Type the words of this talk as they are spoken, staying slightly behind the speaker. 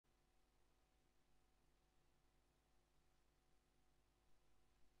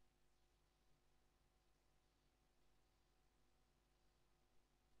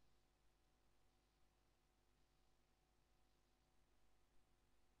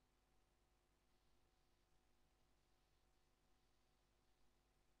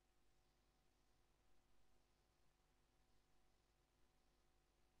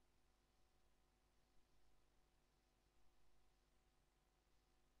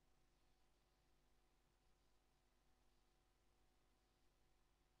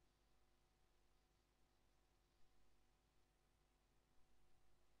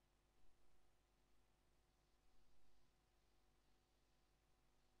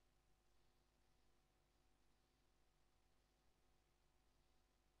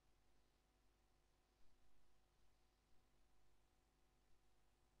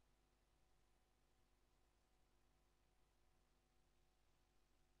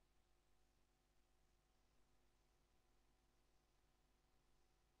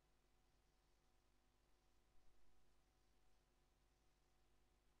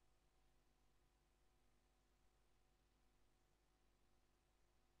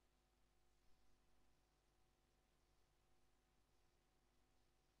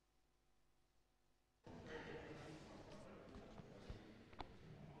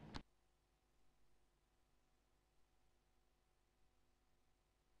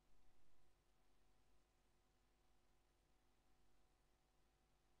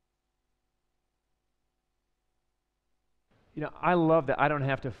I love that I don't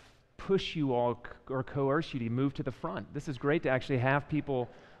have to push you all or coerce you to move to the front. This is great to actually have people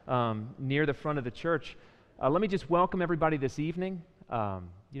near the front of the church. Let me just welcome everybody this evening.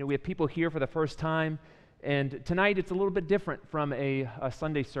 We have people here for the first time, and tonight it's a little bit different from a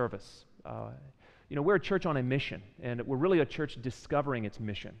Sunday service. We're a church on a mission, and we're really a church discovering its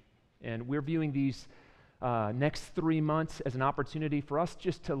mission. And we're viewing these next 3 months as an opportunity for us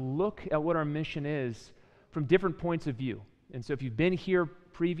just to look at what our mission is from different points of view. And so if you've been here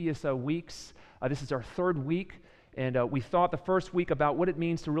previous weeks, this is our third week, and we thought the first week about what it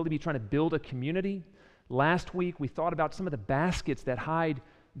means to really be trying to build a community. Last week, we thought about some of the baskets that hide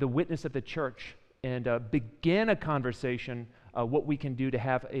the witness of the church and began a conversation what we can do to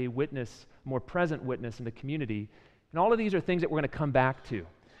have a witness, more present witness in the community. And all of these are things that we're going to come back to.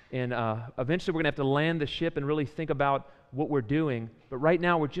 And eventually, we're going to have to land the ship and really think about what we're doing. But right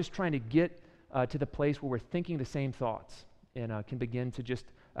now, we're just trying to get to the place where we're thinking the same thoughts and can begin to just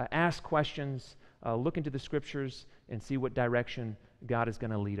ask questions, look into the scriptures, and see what direction God is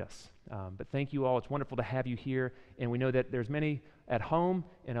going to lead us. But thank you all. It's wonderful to have you here, and we know that there's many at home,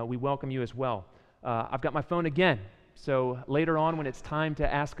 and we welcome you as well. I've got my phone again, so later on when it's time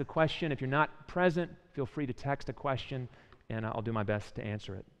to ask a question, if you're not present, feel free to text a question, and I'll do my best to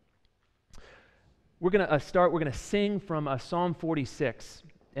answer it. We're going to sing from Psalm 46,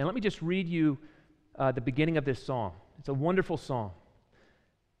 and let me just read you the beginning of this psalm. It's a wonderful psalm.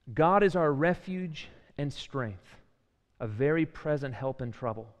 God is our refuge and strength, a very present help in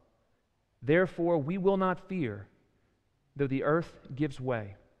trouble. Therefore we will not fear, though the earth gives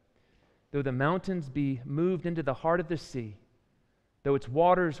way, though the mountains be moved into the heart of the sea, though its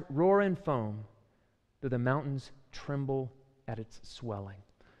waters roar and foam, though the mountains tremble at its swelling.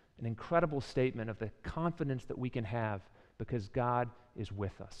 An incredible statement of the confidence that we can have because God is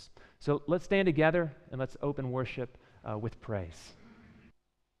with us. So let's stand together and let's open worship with praise.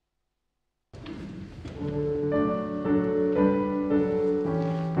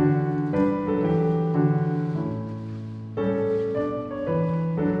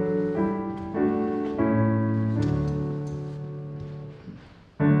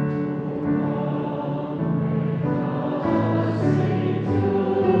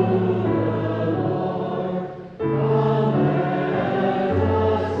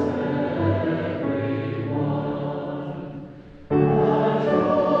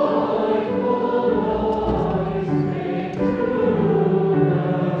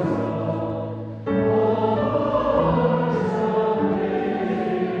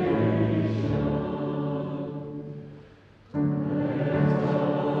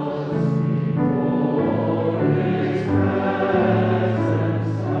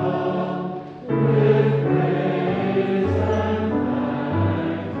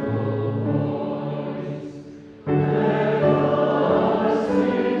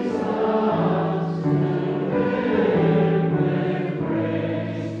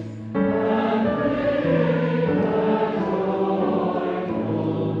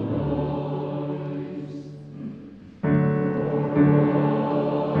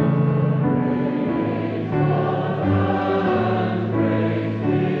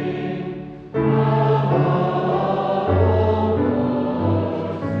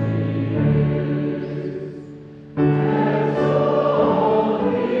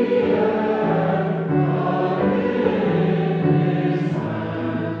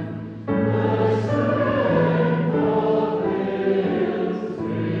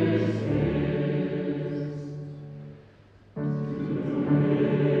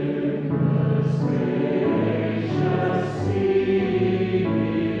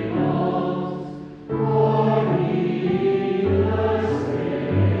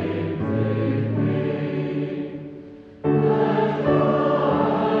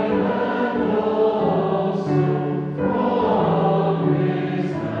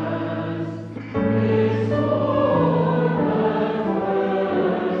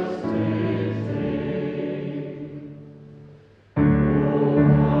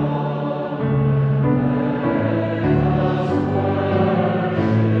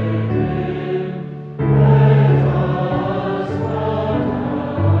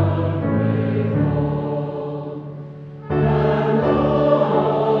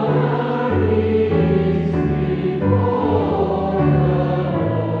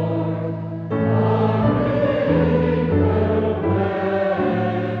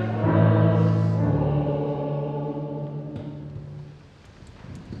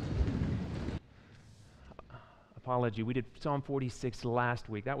 Apology. We did Psalm 46 last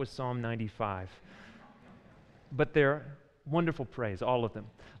week. That was Psalm 95. But they're wonderful praise, all of them.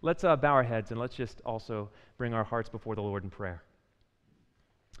 Let's bow our heads and let's just also bring our hearts before the Lord in prayer.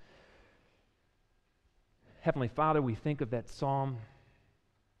 Heavenly Father, we think of that psalm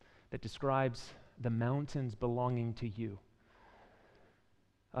that describes the mountains belonging to you,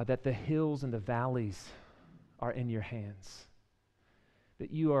 that the hills and the valleys are in your hands,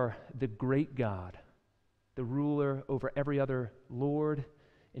 that you are the great God, the ruler over every other lord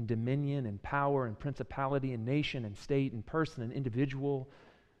and dominion and power and principality and nation and state and person and individual,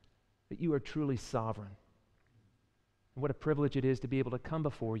 that you are truly sovereign. And what a privilege it is to be able to come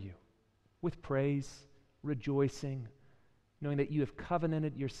before you with praise, rejoicing, knowing that you have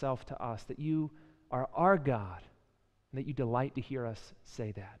covenanted yourself to us, that you are our God, and that you delight to hear us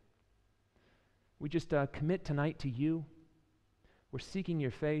say that. We just commit tonight to you. We're seeking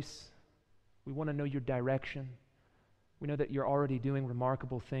your face. We want to know your direction. We know that you're already doing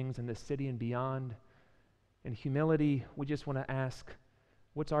remarkable things in this city and beyond. In humility, we just want to ask,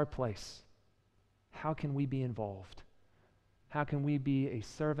 what's our place? How can we be involved? How can we be a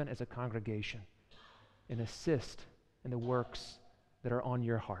servant as a congregation and assist in the works that are on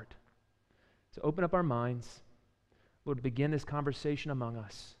your heart? So open up our minds, Lord, to begin this conversation among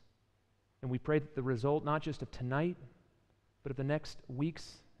us. And we pray that the result, not just of tonight, but of the next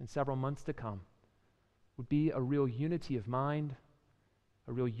weeks and several months to come, would be a real unity of mind,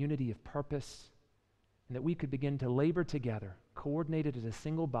 a real unity of purpose, and that we could begin to labor together, coordinated as a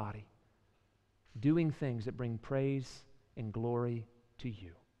single body, doing things that bring praise and glory to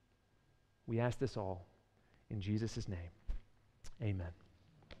you. We ask this all in Jesus' name. Amen.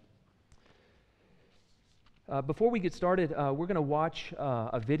 Before we get started, we're going to watch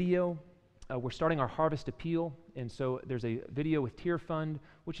a video. We're starting our Harvest Appeal, and so there's a video with Tear Fund,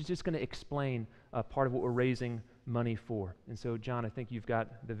 which is just going to explain part of what we're raising money for. And so, John, I think you've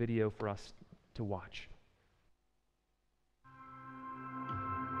got the video for us to watch.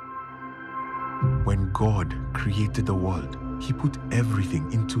 When God created the world, He put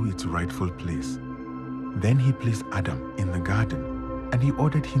everything into its rightful place. Then He placed Adam in the garden, and He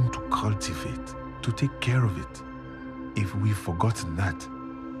ordered him to cultivate, to take care of it. If we've forgotten that,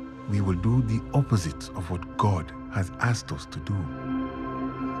 we will do the opposite of what God has asked us to do.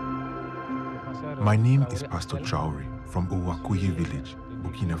 My name is Pastor Traore from Owakoye village,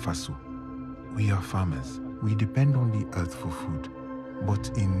 Burkina Faso. We are farmers. We depend on the earth for food.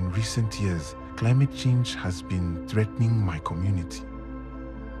 But in recent years, climate change has been threatening my community.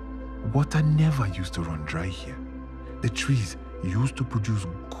 Water never used to run dry here. The trees used to produce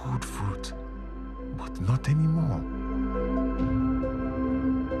good fruit, but not anymore.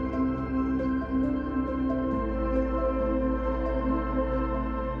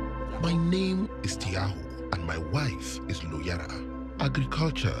 My name is Tiaho, and my wife is Loyara.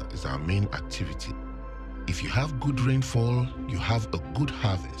 Agriculture is our main activity. If you have good rainfall, you have a good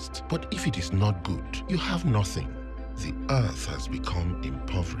harvest. But if it is not good, you have nothing. The earth has become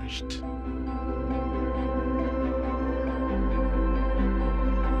impoverished.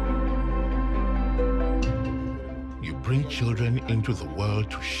 You bring children into the world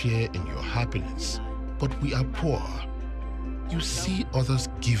to share in your happiness, but we are poor. You see others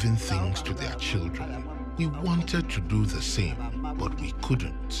giving things to their children. We wanted to do the same, but we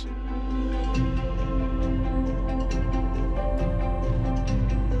couldn't.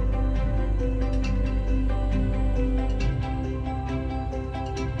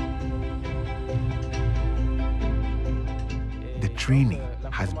 The training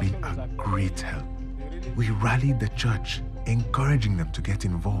has been a great help. We rallied the church, encouraging them to get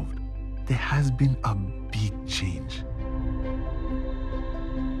involved. There has been a big change.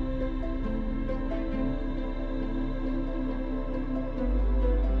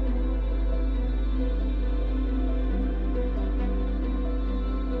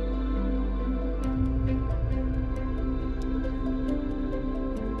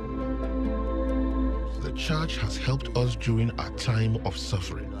 The church has helped us during our time of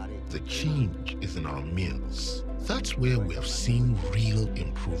suffering. The change is in our meals. That's where we have seen real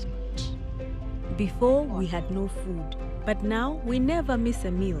improvement. Before, we had no food, but now we never miss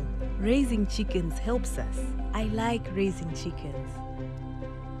a meal. Raising chickens helps us. I like raising chickens.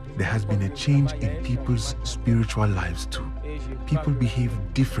 There has been a change in people's spiritual lives too. People behave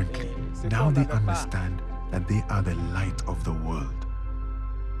differently. Now they understand that they are the light of the world.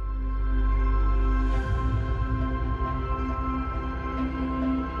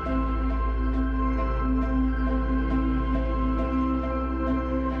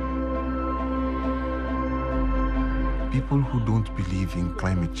 People who don't believe in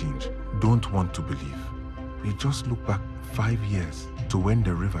climate change don't want to believe. We just look back 5 years to when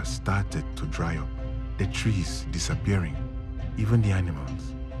the river started to dry up, the trees disappearing, even the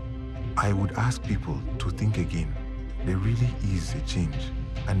animals. I would ask people to think again. There really is a change,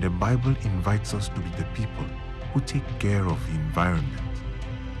 and the Bible invites us to be the people who take care of the environment.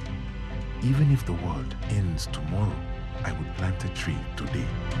 Even if the world ends tomorrow, I would plant a tree today.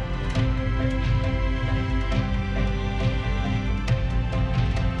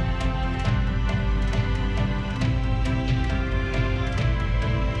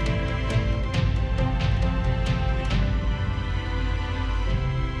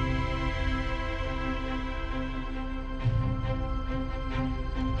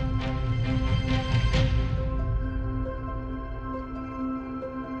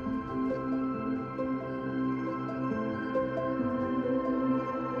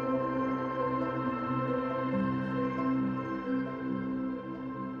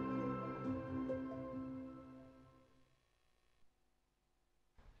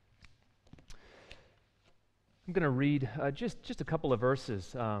 I'm going to read just a couple of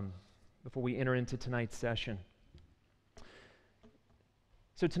verses before we enter into tonight's session.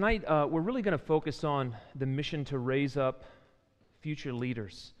 So tonight, we're really going to focus on the mission to raise up future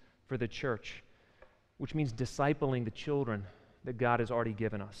leaders for the church, which means discipling the children that God has already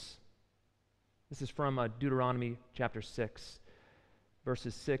given us. This is from Deuteronomy chapter 6,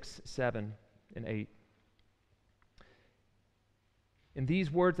 verses 6, 7, and 8. And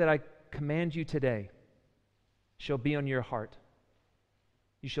these words that I command you today shall be on your heart.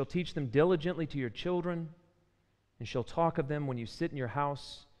 You shall teach them diligently to your children, and shall talk of them when you sit in your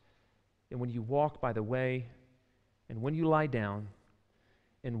house, and when you walk by the way, and when you lie down,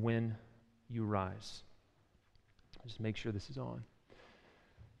 and when you rise. Just make sure this is on.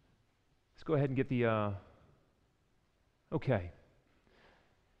 Let's go ahead and get the, okay.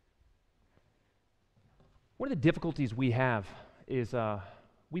 One of the difficulties we have is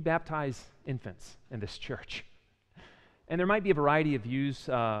we baptize infants in this church. And there might be a variety of views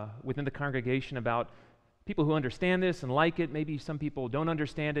within the congregation about people who understand this and like it. Maybe some people don't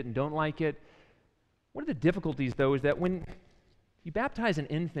understand it and don't like it. One of the difficulties, though, is that when you baptize an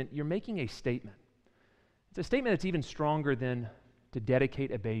infant, you're making a statement. It's a statement that's even stronger than to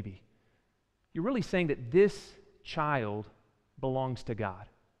dedicate a baby. You're really saying that this child belongs to God.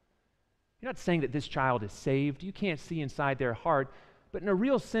 You're not saying that this child is saved. You can't see inside their heart. But in a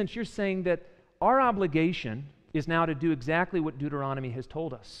real sense, you're saying that our obligation is now to do exactly what Deuteronomy has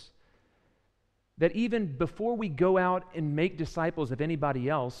told us. That even before we go out and make disciples of anybody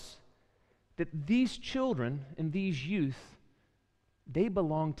else, that these children and these youth, they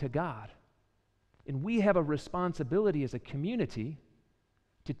belong to God. And we have a responsibility as a community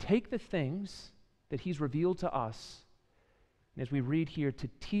to take the things that He's revealed to us, and as we read here, to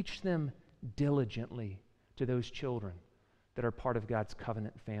teach them diligently to those children that are part of God's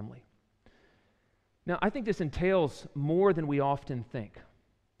covenant family. Now, I think this entails more than we often think.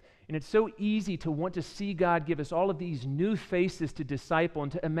 And it's so easy to want to see God give us all of these new faces to disciple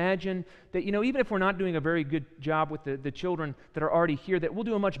and to imagine that, even if we're not doing a very good job with the children that are already here, that we'll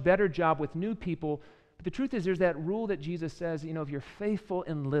do a much better job with new people. But the truth is, there's that rule that Jesus says, if you're faithful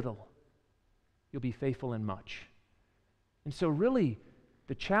in little, you'll be faithful in much. And so really,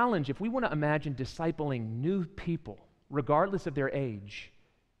 the challenge, if we want to imagine discipling new people, regardless of their age,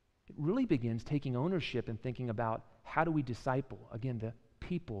 it really begins taking ownership and thinking about how do we disciple, again, the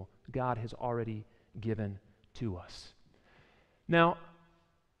people God has already given to us. Now,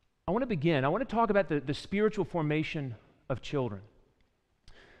 I want to talk about the spiritual formation of children,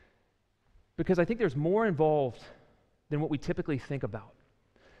 because I think there's more involved than what we typically think about.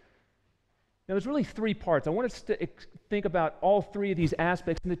 Now, there's really three parts. I want us to think about all three of these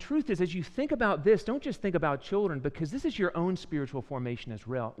aspects. And the truth is, as you think about this, don't just think about children, because this is your own spiritual formation as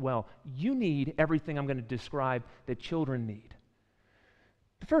well. You need everything I'm going to describe that children need.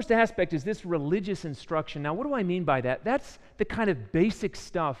 The first aspect is this religious instruction. Now, what do I mean by that? That's the kind of basic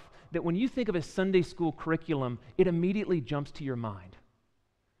stuff that when you think of a Sunday school curriculum, it immediately jumps to your mind.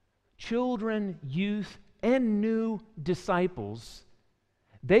 Children, youth, and new disciples,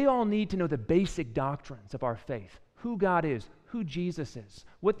 they all need to know the basic doctrines of our faith, who God is, who Jesus is,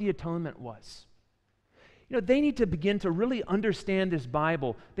 what the atonement was. They need to begin to really understand this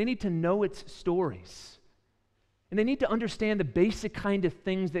Bible. They need to know its stories. And they need to understand the basic kind of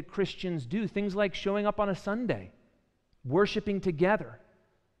things that Christians do, things like showing up on a Sunday, worshiping together.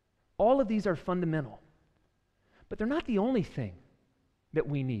 All of these are fundamental. But they're not the only thing that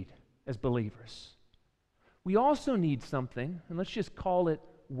we need as believers. We also need something, and let's just call it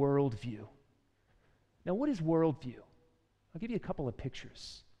worldview. Now, what is worldview? I'll give you a couple of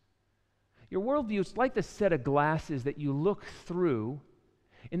pictures. Your worldview is like the set of glasses that you look through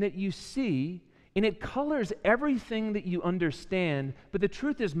and that you see And it colors everything that you understand, but the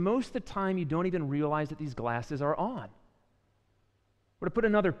truth is most of the time you don't even realize that these glasses are on. Or to put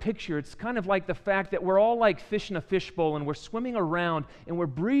another picture, it's kind of like the fact that we're all like fish in a fishbowl and we're swimming around and we're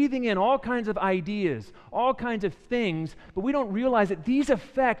breathing in all kinds of ideas, all kinds of things, but we don't realize that these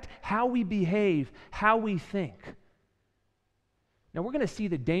affect how we behave, how we think. Now we're going to see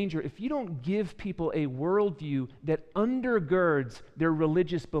the danger if you don't give people a worldview that undergirds their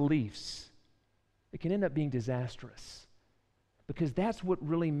religious beliefs. It can end up being disastrous because that's what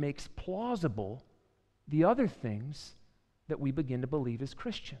really makes plausible the other things that we begin to believe as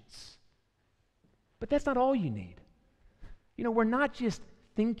Christians. But that's not all you need. You know, we're not just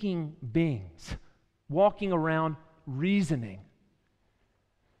thinking beings, walking around reasoning.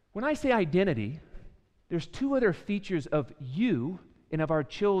 When I say identity, there's two other features of you and of our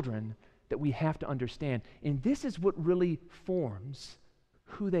children that we have to understand. And this is what really forms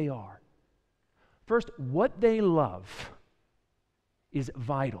who they are. First, what they love is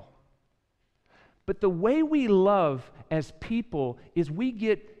vital. But the way we love as people is we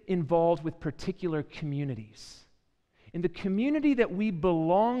get involved with particular communities. And the community that we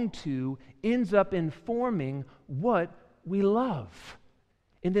belong to ends up informing what we love.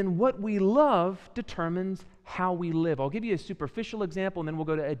 And then what we love determines how we live. I'll give you a superficial example and then we'll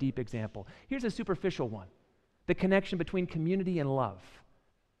go to a deep example. Here's a superficial one, the connection between community and love.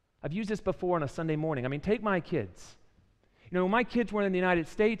 I've used this before on a Sunday morning. I mean, take my kids. You know, when my kids were in the United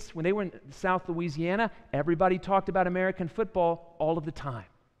States, when they were in South Louisiana, everybody talked about American football all of the time.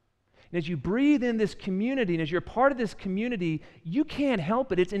 And as you breathe in this community, and as you're part of this community, you can't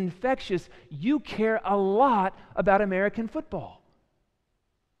help it. It's infectious. You care a lot about American football.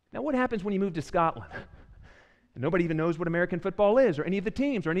 Now, what happens when you move to Scotland? And nobody even knows what American football is, or any of the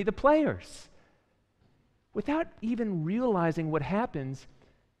teams, or any of the players. Without even realizing what happens,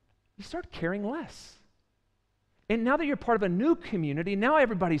 you start caring less. And now that you're part of a new community, now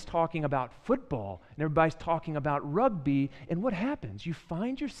everybody's talking about football, and everybody's talking about rugby, and what happens? You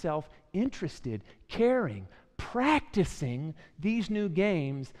find yourself interested, caring, practicing these new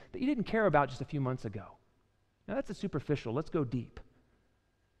games that you didn't care about just a few months ago. Now that's a superficial. Let's go deep.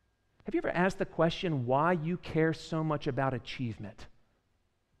 Have you ever asked the question why you care so much about achievement?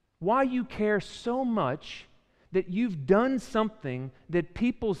 Why you care so much that you've done something that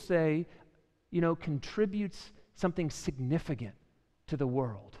people say, you know, contributes something significant to the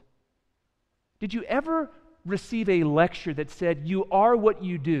world? Did you ever receive a lecture that said, you are what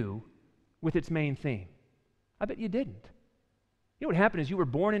you do, with its main theme? I bet you didn't. You know what happened is you were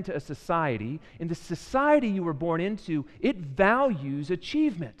born into a society, and the society you were born into, it values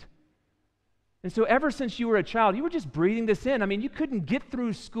achievement. And so ever since you were a child, you were just breathing this in. I mean, you couldn't get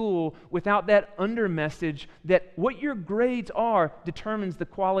through school without that under message that what your grades are determines the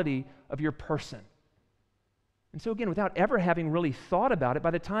quality of your person. And so again, without ever having really thought about it,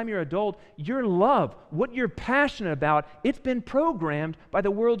 by the time you're adult, your love, what you're passionate about, it's been programmed by the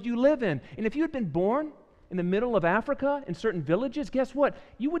world you live in. And if you had been born in the middle of Africa, in certain villages, guess what?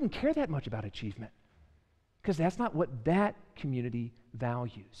 You wouldn't care that much about achievement because that's not what that community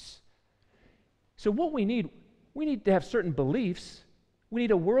values. So what we need to have certain beliefs. We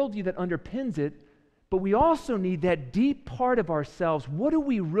need a worldview that underpins it, but we also need that deep part of ourselves. What do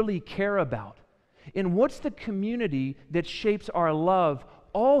we really care about? And what's the community that shapes our love?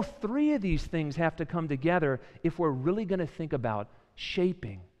 All three of these things have to come together if we're really going to think about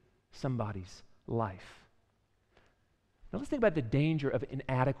shaping somebody's life. Now let's think about the danger of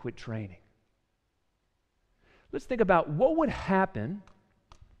inadequate training. Let's think about what would happen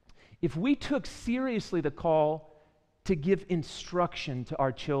if we took seriously the call to give instruction to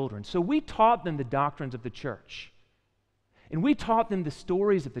our children. So we taught them the doctrines of the church, and we taught them the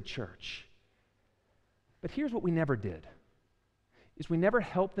stories of the church. But here's what we never did, is we never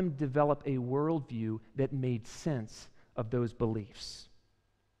helped them develop a worldview that made sense of those beliefs.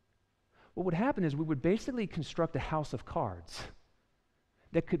 What would happen is we would basically construct a house of cards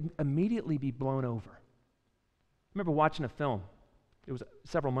that could immediately be blown over. I remember watching a film. It was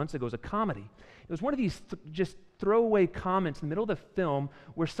several months ago. It was a comedy. It was one of these just throwaway comments in the middle of the film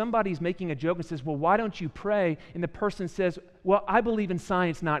where somebody's making a joke and says, well, why don't you pray? And the person says, well, I believe in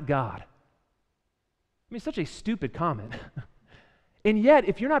science, not God. I mean, such a stupid comment. And yet,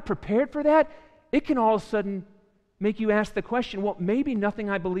 if you're not prepared for that, it can all of a sudden make you ask the question, well, maybe nothing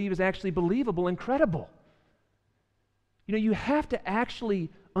I believe is actually believable and credible. You know, you have to actually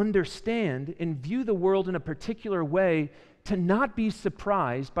understand and view the world in a particular way to not be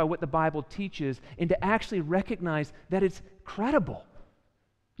surprised by what the Bible teaches and to actually recognize that it's credible.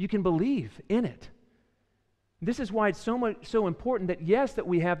 You can believe in it. This is why it's so important that, yes, that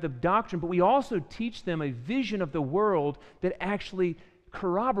we have the doctrine, but we also teach them a vision of the world that actually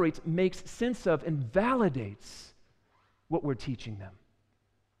corroborates, makes sense of, and validates what we're teaching them.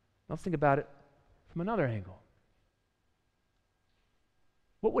 Let's think about it from another angle.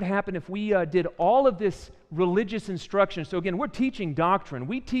 What would happen if we did all of this religious instruction? So again, we're teaching doctrine,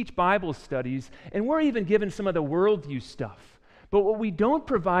 we teach Bible studies, and we're even given some of the worldview stuff. But what we don't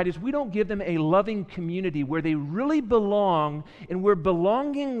provide is we don't give them a loving community where they really belong, and where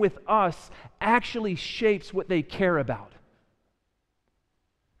belonging with us actually shapes what they care about.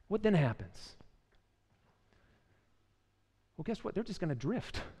 What then happens? Well, guess what? They're just going to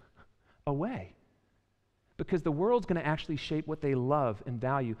drift away, because the world's going to actually shape what they love and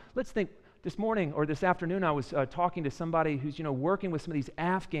value. Let's think, this morning or this afternoon I was talking to somebody who's working with some of these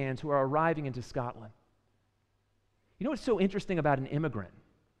Afghans who are arriving into Scotland. You know what's so interesting about an immigrant?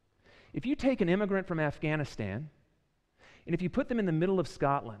 If you take an immigrant from Afghanistan and if you put them in the middle of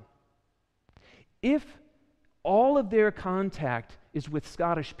Scotland, if all of their contact is with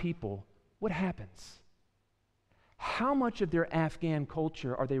Scottish people, what happens? How much of their Afghan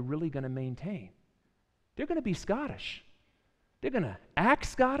culture are they really going to maintain? They're going to be Scottish. They're going to act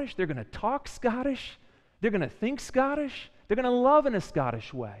Scottish. They're going to talk Scottish. They're going to think Scottish. They're going to love in a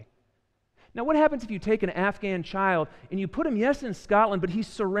Scottish way. Now, what happens if you take an Afghan child and you put him, yes, in Scotland, but he's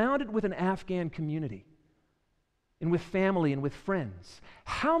surrounded with an Afghan community and with family and with friends?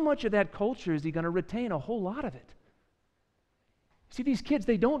 How much of that culture is he going to retain? A whole lot of it. See, these kids,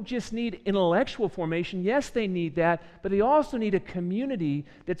 they don't just need intellectual formation. Yes, they need that, but they also need a community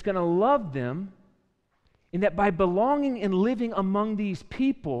that's going to love them, and that by belonging and living among these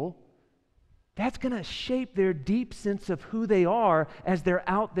people, that's going to shape their deep sense of who they are as they're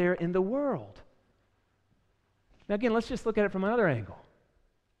out there in the world. Now again, let's just look at it from another angle.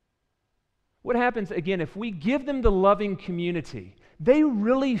 What happens, again, if we give them the loving community, they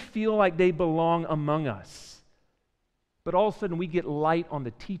really feel like they belong among us. But all of a sudden we get light on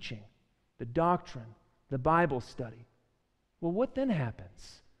the teaching, the doctrine, the Bible study. Well, what then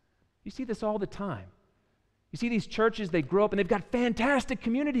happens? You see this all the time. You see these churches, they grow up and they've got fantastic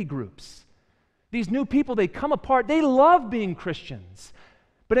community groups. These new people, they come apart. They love being Christians.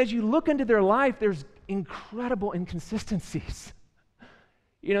 But as you look into their life, there's incredible inconsistencies.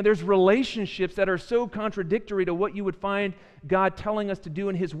 There's relationships that are so contradictory to what you would find God telling us to do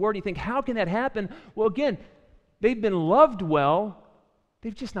in His Word. You think, how can that happen? Well, again, they've been loved well.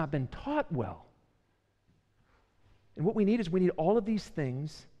 They've just not been taught well. And what we need is we need all of these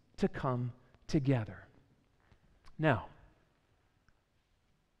things to come together. Now,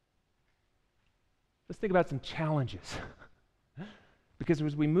 let's think about some challenges. Because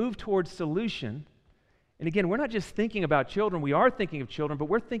as we move towards solution, and again, we're not just thinking about children, we are thinking of children, but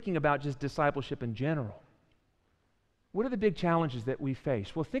we're thinking about just discipleship in general. What are the big challenges that we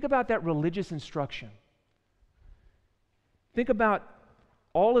face? Well, think about that religious instruction. Think about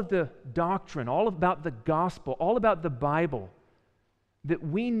all of the doctrine, all about the gospel, all about the Bible that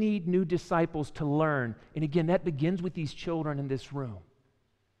we need new disciples to learn. And again, that begins with these children in this room.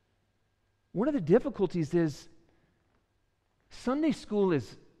 One of the difficulties is Sunday school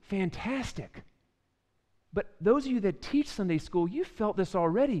is fantastic. But those of you that teach Sunday school, you felt this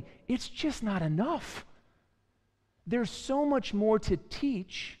already. It's just not enough. There's so much more to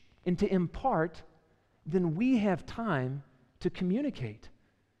teach and to impart than we have time to communicate.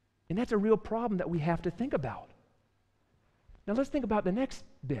 And that's a real problem that we have to think about. Now let's think about the next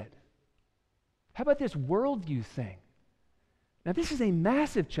bit. How about this worldview thing? Now this is a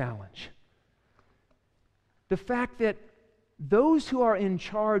massive challenge. The fact that those who are in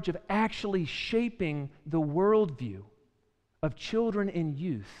charge of actually shaping the worldview of children and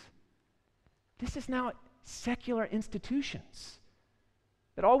youth, this is now secular institutions.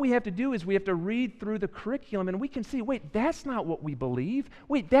 That all we have to do is we have to read through the curriculum and we can see, wait, that's not what we believe.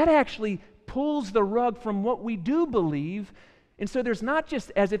 Wait, that actually pulls the rug from what we do believe. And so there's not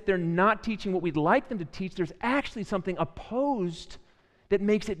just as if they're not teaching what we'd like them to teach, there's actually something opposed that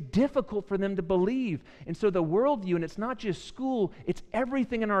makes it difficult for them to believe. And so the worldview, and it's not just school, it's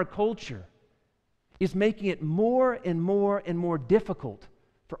everything in our culture, is making it more and more and more difficult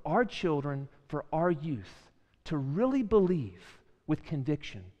for our children, for our youth, to really believe with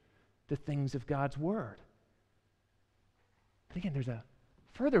conviction the things of God's Word. And again, there's a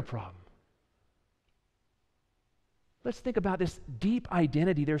further problem. Let's think about this deep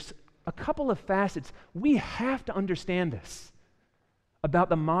identity. There's a couple of facets. We have to understand this about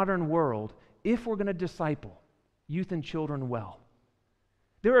the modern world if we're going to disciple youth and children well.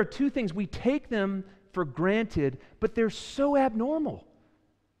 There are two things. We take them for granted, but they're so abnormal.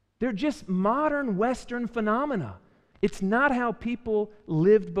 They're just modern Western phenomena. It's not how people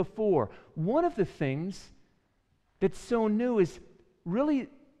lived before. One of the things that's so new is really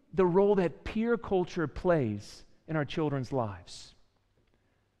the role that peer culture plays in our children's lives.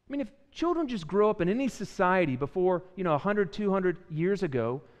 I mean, if children just grow up in any society before, 100, 200 years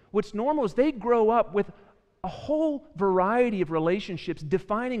ago, what's normal is they grow up with a whole variety of relationships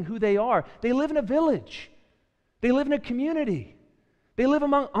defining who they are. They live in a village. They live in a community. They live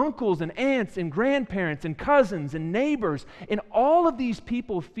among uncles and aunts and grandparents and cousins and neighbors, and all of these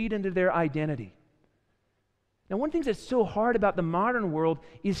people feed into their identity. Now, one thing that's so hard about the modern world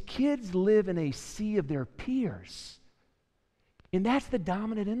is kids live in a sea of their peers, and that's the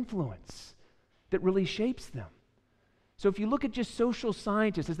dominant influence that really shapes them. So if you look at just social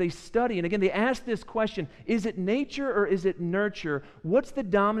scientists as they study, and again, they ask this question, is it nature or is it nurture? What's the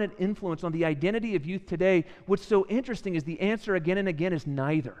dominant influence on the identity of youth today? What's so interesting is the answer again and again is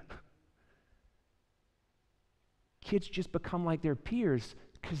neither. Kids just become like their peers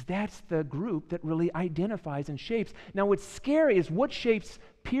because that's the group that really identifies and shapes. Now, what's scary is what shapes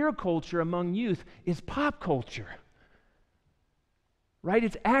peer culture among youth is pop culture. Right?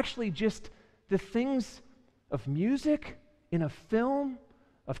 It's actually just the things of music, in a film,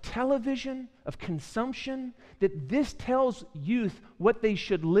 of television, of consumption, that this tells youth what they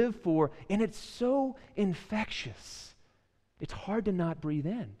should live for, and it's so infectious. It's hard to not breathe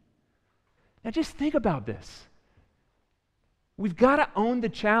in. Now just think about this. We've got to own the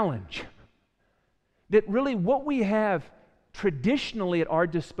challenge that really what we have traditionally at our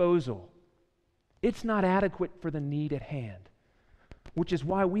disposal, it's not adequate for the need at hand, which is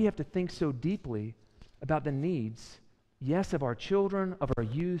why we have to think so deeply about the needs, yes, of our children, of our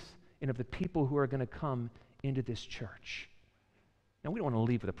youth, and of the people who are going to come into this church. Now, we don't want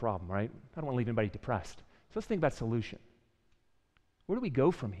to leave with a problem, right? I don't want to leave anybody depressed. So let's think about solution. Where do we go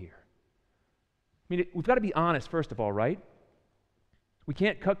from here? I mean, we've got to be honest, first of all, right? We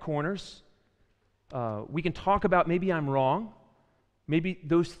can't cut corners. We can talk about maybe I'm wrong. Maybe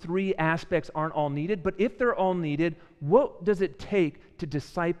those three aspects aren't all needed, but if they're all needed, what does it take to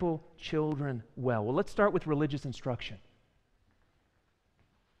disciple children well? Well, let's start with religious instruction.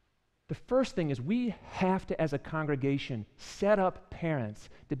 The first thing is we have to, as a congregation, set up parents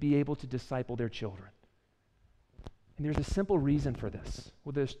to be able to disciple their children. And there's a simple reason for this.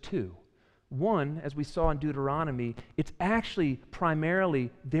 Well, there's two. One, as we saw in Deuteronomy, it's actually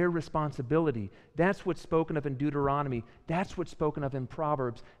primarily their responsibility. That's what's spoken of in Deuteronomy. That's what's spoken of in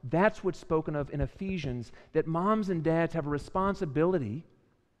Proverbs. That's what's spoken of in Ephesians, that moms and dads have a responsibility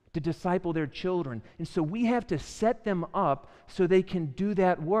to disciple their children. And so we have to set them up so they can do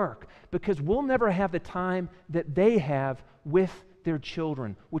that work, because we'll never have the time that they have with their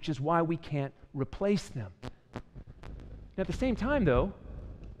children, which is why we can't replace them. Now, at the same time, though,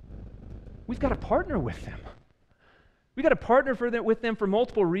 we've got to partner with them. We've got to partner with them for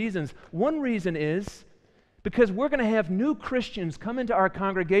multiple reasons. One reason is because we're going to have new Christians come into our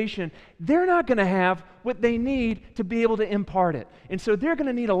congregation. They're not going to have what they need to be able to impart it. And so they're going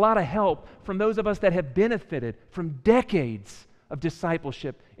to need a lot of help from those of us that have benefited from decades of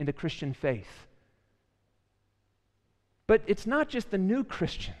discipleship in the Christian faith. But it's not just the new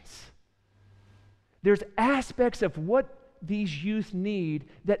Christians. There's aspects of what these youth need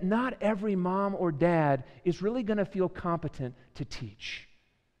that not every mom or dad is really going to feel competent to teach.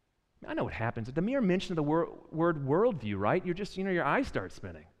 I know what happens. At the mere mention of the word worldview, right? You're just, your eyes start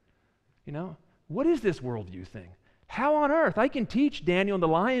spinning. What is this worldview thing? How on earth? I can teach Daniel in the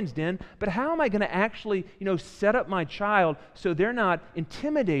lion's den, but how am I going to actually, set up my child so they're not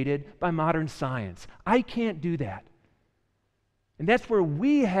intimidated by modern science? I can't do that. And that's where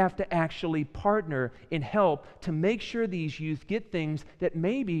we have to actually partner and help to make sure these youth get things that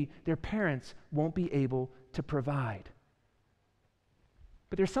maybe their parents won't be able to provide.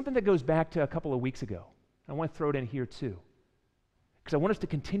 But there's something that goes back to a couple of weeks ago. I want to throw it in here too, because I want us to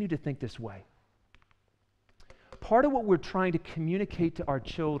continue to think this way. Part of what we're trying to communicate to our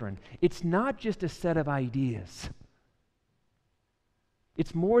children, it's not just a set of ideas.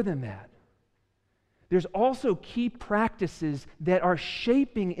 It's more than that. There's also key practices that are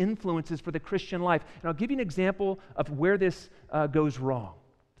shaping influences for the Christian life. And I'll give you an example of where this goes wrong.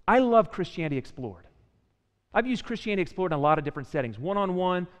 I love Christianity Explored. I've used Christianity Explored in a lot of different settings.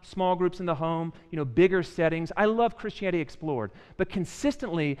 One-on-one, small groups in the home, bigger settings. I love Christianity Explored. But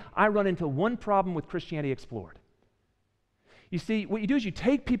consistently, I run into one problem with Christianity Explored. You see, what you do is you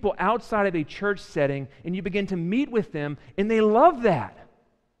take people outside of a church setting and you begin to meet with them, and they love that.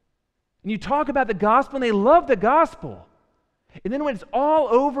 And you talk about the gospel, and they love the gospel. And then when it's all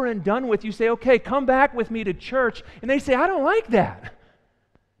over and done with, you say, okay, come back with me to church. And they say, I don't like that.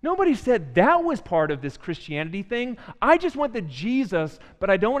 Nobody said that was part of this Christianity thing. I just want the Jesus, but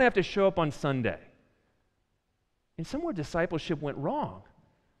I don't have to show up on Sunday. And somewhere discipleship went wrong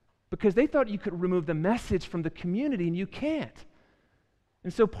because they thought you could remove the message from the community, and you can't.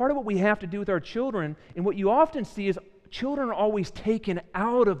 And so part of what we have to do with our children, and what you often see is children are always taken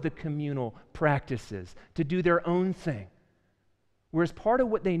out of the communal practices to do their own thing. Whereas part of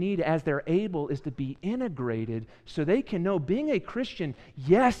what they need as they're able is to be integrated so they can know being a Christian,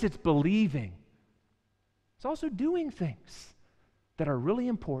 yes, it's believing. It's also doing things that are really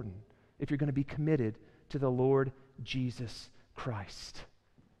important if you're going to be committed to the Lord Jesus Christ.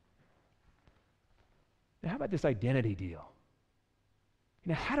 Now, how about this identity deal?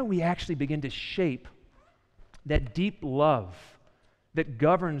 How do we actually begin to shape that deep love that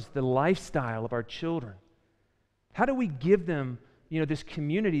governs the lifestyle of our children? How do we give them, this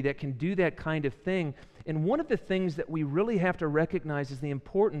community that can do that kind of thing? And one of the things that we really have to recognize is the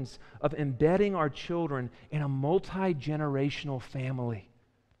importance of embedding our children in a multi-generational family.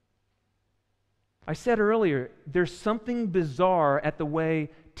 I said earlier, there's something bizarre at the way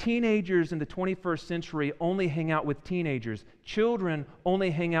teenagers in the 21st century only hang out with teenagers. Children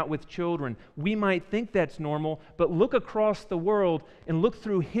only hang out with children. We might think that's normal, but look across the world and look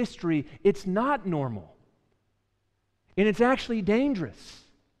through history, it's not normal. And it's actually dangerous.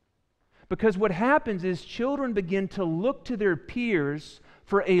 Because what happens is children begin to look to their peers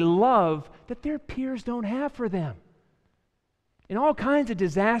for a love that their peers don't have for them. And all kinds of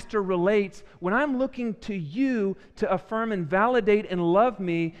disaster relates when I'm looking to you to affirm and validate and love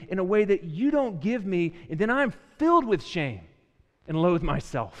me in a way that you don't give me, and then I'm filled with shame and loathe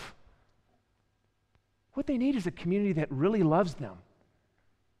myself. What they need is a community that really loves them.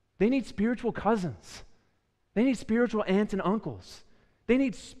 They need spiritual cousins. They need spiritual aunts and uncles. They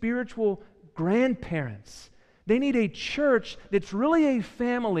need spiritual grandparents. They need a church that's really a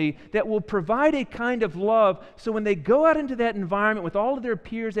family that will provide a kind of love so when they go out into that environment with all of their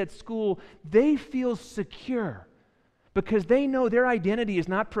peers at school, they feel secure because they know their identity is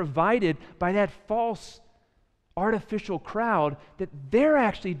not provided by that false, artificial crowd, that they're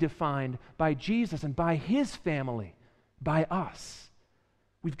actually defined by Jesus and by His family, by us.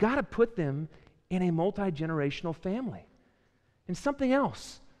 We've got to put them in a multi-generational family. And something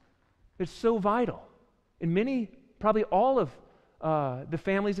else that's so vital, and many, probably all of the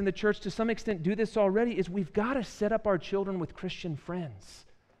families in the church to some extent do this already, is we've got to set up our children with Christian friends.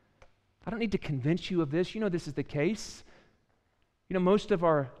 I don't need to convince you of this. You know this is the case. Most of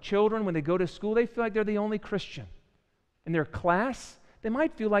our children, when they go to school, they feel like they're the only Christian. In their class, they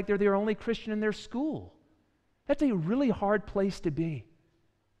might feel like they're the only Christian in their school. That's a really hard place to be.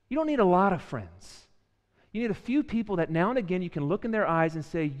 You don't need a lot of friends. You need a few people that now and again you can look in their eyes and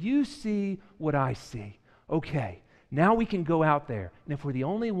say, you see what I see. Okay, now we can go out there. And if we're the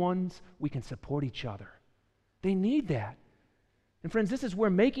only ones, we can support each other. They need that. And friends, this is where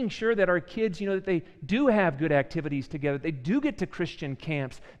making sure that our kids, that they do have good activities together, they do get to Christian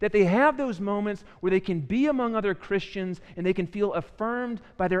camps, that they have those moments where they can be among other Christians and they can feel affirmed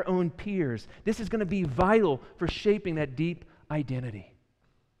by their own peers. This is going to be vital for shaping that deep identity.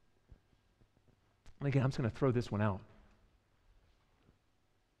 And again, I'm just going to throw this one out.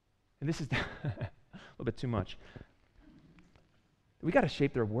 And this is a little bit too much. We got to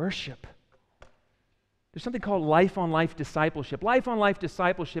shape their worship. There's something called life-on-life discipleship. Life-on-life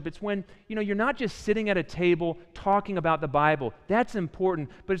discipleship, it's when, you're not just sitting at a table talking about the Bible. That's important.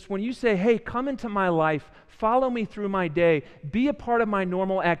 But it's when you say, hey, come into my life, follow me through my day, be a part of my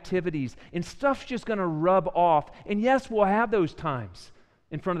normal activities, and stuff's just going to rub off. And yes, we'll have those times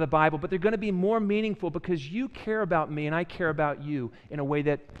in front of the Bible, but they're going to be more meaningful because you care about me and I care about you in a way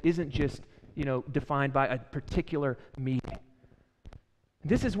that isn't just, defined by a particular meeting.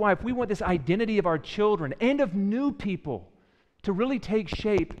 This is why if we want this identity of our children and of new people to really take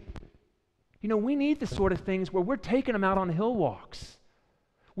shape, we need the sort of things where we're taking them out on hill walks,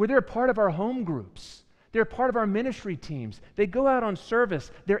 where they're part of our home groups. They're part of our ministry teams. They go out on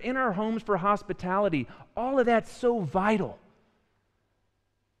service. They're in our homes for hospitality. All of that's so vital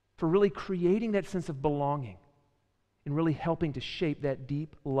for really creating that sense of belonging and really helping to shape that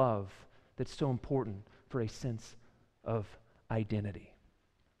deep love that's so important for a sense of identity.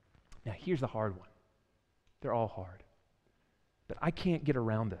 Now, here's the hard one. They're all hard. But I can't get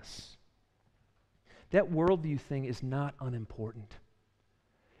around this. That worldview thing is not unimportant.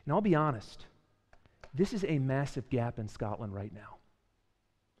 And I'll be honest, this is a massive gap in Scotland right now.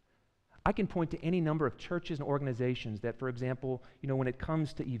 I can point to any number of churches and organizations that, for example, when it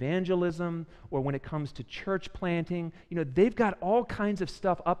comes to evangelism or when it comes to church planting, they've got all kinds of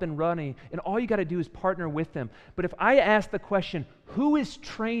stuff up and running, and all you got to do is partner with them. But if I ask the question, who is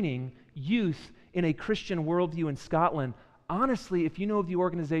training youth in a Christian worldview in Scotland, honestly, if you know of the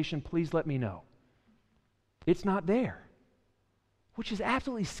organization, please let me know. It's not there, which is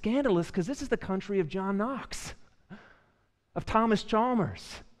absolutely scandalous because this is the country of John Knox, of Thomas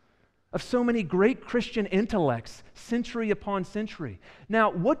Chalmers, of so many great Christian intellects, century upon century. Now,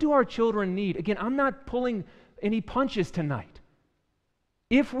 what do our children need? Again, I'm not pulling any punches tonight.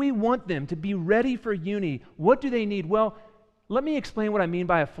 If we want them to be ready for uni, what do they need? Well, let me explain what I mean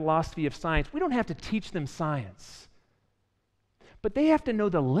by a philosophy of science. We don't have to teach them science, but they have to know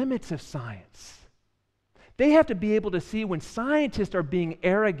the limits of science. They have to be able to see when scientists are being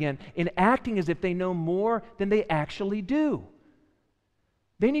arrogant and acting as if they know more than they actually do.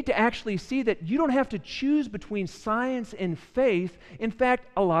 They need to actually see that you don't have to choose between science and faith. In fact,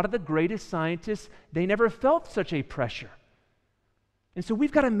 a lot of the greatest scientists, they never felt such a pressure. And so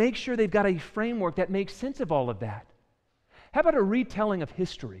we've got to make sure they've got a framework that makes sense of all of that. How about a retelling of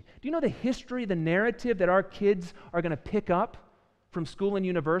history? Do you know the history, the narrative that our kids are going to pick up from school and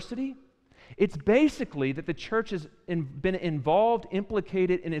university? It's basically that the church has been involved,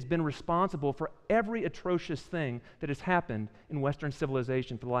 implicated, and has been responsible for every atrocious thing that has happened in Western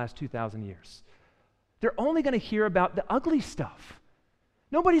civilization for the last 2,000 years. They're only going to hear about the ugly stuff.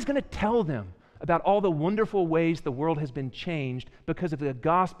 Nobody's going to tell them about all the wonderful ways the world has been changed because of the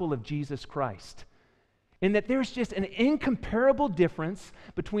gospel of Jesus Christ. And that there's just an incomparable difference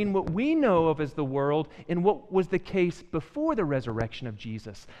between what we know of as the world and what was the case before the resurrection of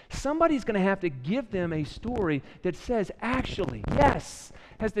Jesus. Somebody's going to have to give them a story that says, actually, yes,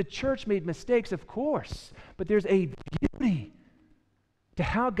 has the church made mistakes? Of course. But there's a beauty to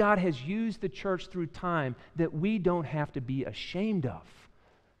how God has used the church through time that we don't have to be ashamed of.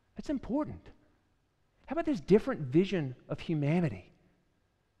 That's important. How about this different vision of humanity?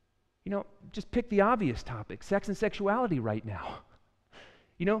 Just pick the obvious topic, sex and sexuality right now.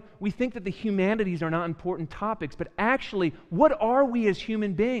 We think that the humanities are not important topics, but actually, what are we as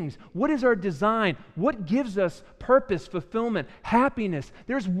human beings? What is our design? What gives us purpose, fulfillment, happiness?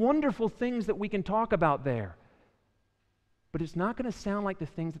 There's wonderful things that we can talk about there. But it's not going to sound like the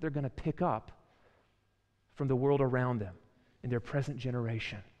things that they're going to pick up from the world around them in their present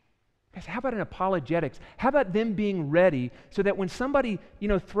generation. Guys, how about an apologetics? How about them being ready so that when somebody,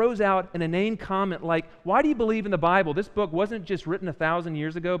 throws out an inane comment like, why do you believe in the Bible? This book wasn't just written 1,000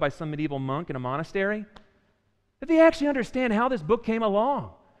 years ago by some medieval monk in a monastery. That they actually understand how this book came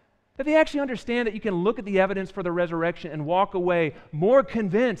along. That they actually understand that you can look at the evidence for the resurrection and walk away more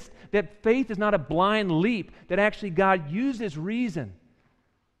convinced that faith is not a blind leap, that actually God uses reason,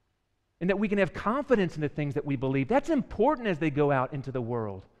 and that we can have confidence in the things that we believe. That's important as they go out into the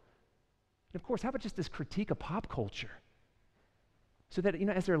world. And of course, how about just this critique of pop culture? So that,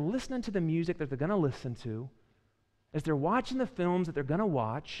 as they're listening to the music that they're going to listen to, as they're watching the films that they're going to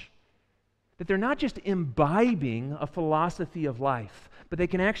watch, that they're not just imbibing a philosophy of life, but they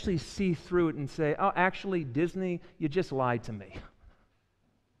can actually see through it and say, oh, actually, Disney, you just lied to me.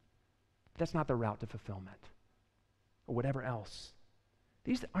 That's not the route to fulfillment, or whatever else.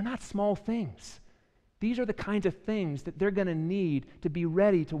 These are not small things. These are the kinds of things that they're going to need to be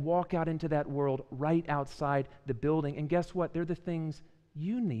ready to walk out into that world right outside the building. And guess what? They're the things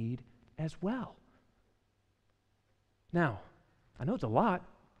you need as well. Now, I know it's a lot.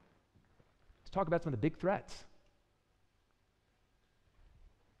 Let's talk about some of the big threats.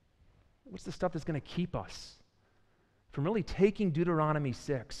 What's the stuff that's going to keep us from really taking Deuteronomy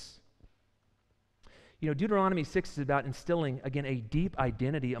 6? Deuteronomy 6 is about instilling, again, a deep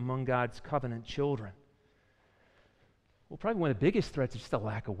identity among God's covenant children. Well, probably one of the biggest threats is just a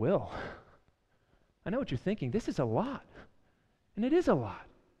lack of will. I know what you're thinking. This is a lot. And it is a lot.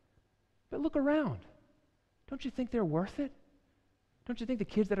 But look around. Don't you think they're worth it? Don't you think the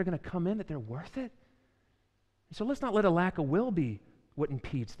kids that are going to come in, that they're worth it? And so let's not let a lack of will be what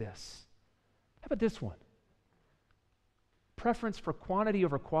impedes this. How about this one? Preference for quantity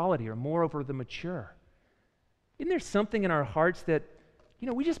over quality, or more over the mature. Isn't there something in our hearts that,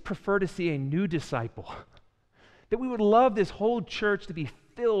 we just prefer to see a new disciple? That we would love this whole church to be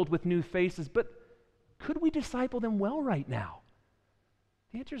filled with new faces, but could we disciple them well right now?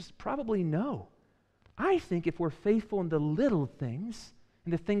 The answer is probably no. I think if we're faithful in the little things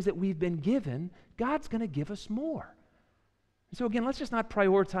and the things that we've been given, God's going to give us more. And so again, let's just not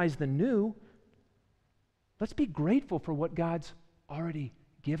prioritize the new. Let's be grateful for what God's already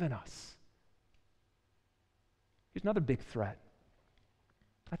given us. Here's another big threat.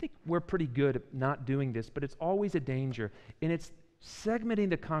 I think we're pretty good at not doing this, but it's always a danger, and it's segmenting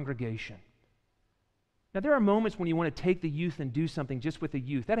the congregation. Now, there are moments when you want to take the youth and do something just with the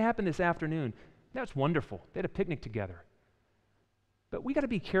youth. That happened this afternoon. That's wonderful. They had a picnic together. But we got to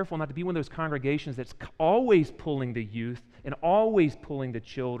be careful not to be one of those congregations that's always pulling the youth and always pulling the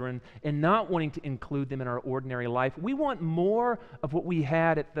children and not wanting to include them in our ordinary life. We want more of what we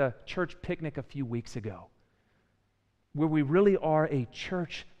had at the church picnic a few weeks ago, where we really are a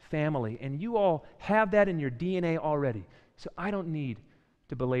church family, and you all have that in your DNA already. So I don't need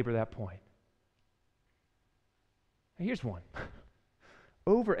to belabor that point. Now here's one.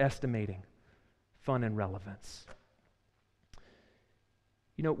 Overestimating fun and relevance.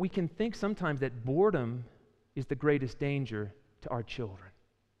 You know, we can think sometimes that boredom is the greatest danger to our children.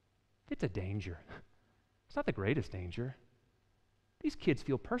 It's a danger. It's not the greatest danger. These kids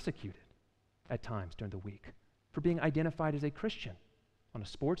feel persecuted at times during the week for being identified as a Christian on a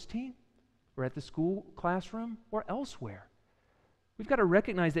sports team or at the school classroom or elsewhere. We've got to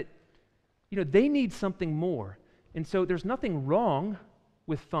recognize that, you know, they need something more. And so there's nothing wrong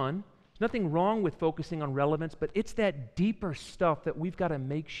with fun. There's nothing wrong with focusing on relevance, but it's that deeper stuff that we've got to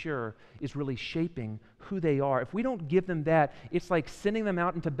make sure is really shaping who they are. If we don't give them that, it's like sending them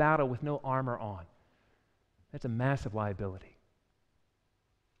out into battle with no armor on. That's a massive liability.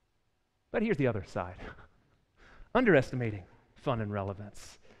 But here's the other side. Underestimating fun and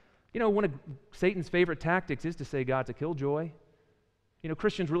relevance. You know, one of Satan's favorite tactics is to say God's a killjoy. You know,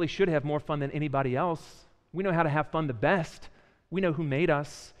 Christians really should have more fun than anybody else. We know how to have fun the best. We know who made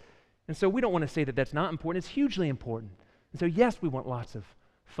us. And so we don't want to say that that's not important. It's hugely important. And so yes, we want lots of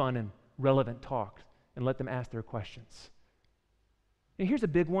fun and relevant talk and let them ask their questions. And here's a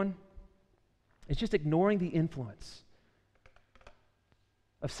big one. It's just ignoring the influence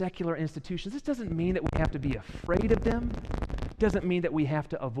of secular institutions. This doesn't mean that we have to be afraid of them. It doesn't mean that we have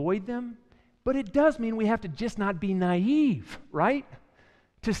to avoid them. But it does mean we have to just not be naive, right?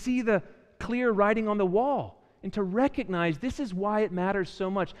 To see the clear writing on the wall and to recognize this is why it matters so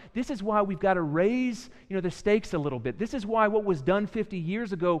much. This is why we've got to raise, the stakes a little bit. This is why what was done 50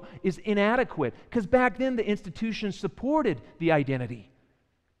 years ago is inadequate, because back then the institution supported the identity.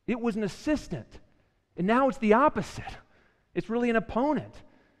 It was an assistant. And now it's the opposite. It's really an opponent.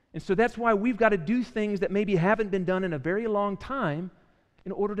 And so that's why we've got to do things that maybe haven't been done in a very long time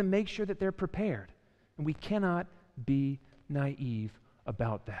in order to make sure that they're prepared. And we cannot be naive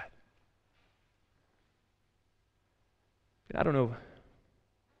about that. I don't know.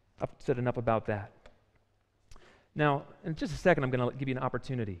 I've said enough about that. Now, in just a second, I'm going to give you an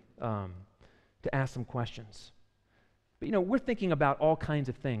opportunity to ask some questions. But, we're thinking about all kinds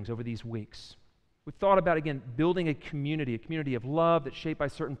of things over these weeks. We've thought about, again, building a community of love that's shaped by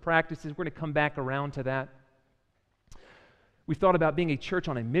certain practices. We're going to come back around to that. We've thought about being a church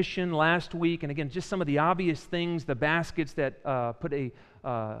on a mission last week, and again, just some of the obvious things, the baskets that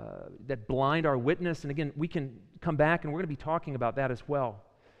that blind our witness, and again, we can come back and we're going to be talking about that as well.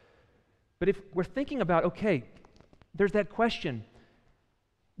 But if we're thinking about, okay, there's that question,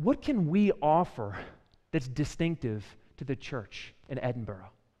 what can we offer that's distinctive to the church in Edinburgh?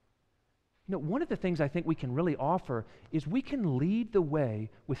 One of the things I think we can really offer is we can lead the way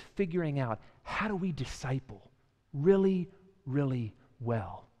with figuring out how do we disciple really, really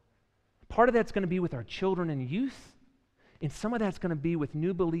well. Part of that's going to be with our children and youth, and some of that's going to be with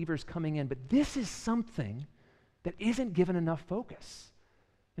new believers coming in. But this is something that isn't given enough focus.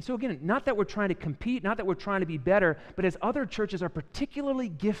 And so again, not that we're trying to compete, not that we're trying to be better, but as other churches are particularly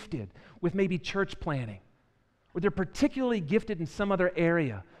gifted with maybe church planning, or they're particularly gifted in some other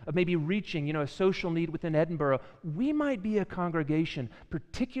area of maybe reaching, a social need within Edinburgh, we might be a congregation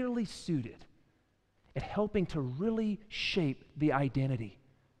particularly suited at helping to really shape the identity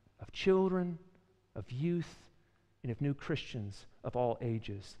of children, of youth, and of new Christians of all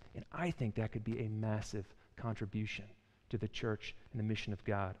ages. And I think that could be a massive contribution to the church and the mission of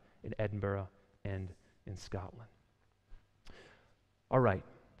God in Edinburgh and in Scotland. All right.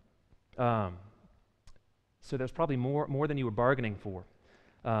 So there's probably more than you were bargaining for.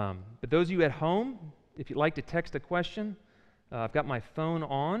 But those of you at home, if you'd like to text a question, I've got my phone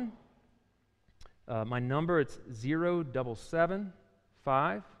on. My number, it's 077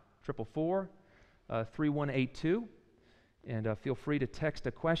 544 3182. And feel free to text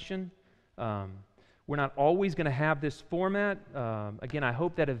a question. We're not always going to have this format. Again, I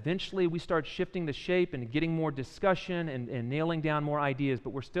hope that eventually we start shifting the shape and getting more discussion and nailing down more ideas, but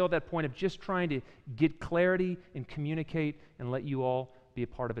we're still at that point of just trying to get clarity and communicate and let you all be a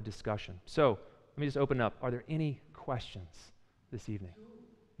part of a discussion. So let me just open up. Are there any questions this evening?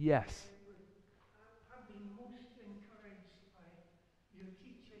 Yes. I've been most encouraged by your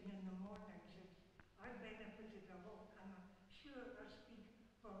teaching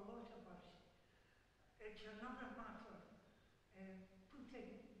it's another matter,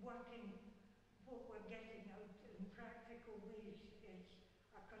 working what we're getting out in practical ways.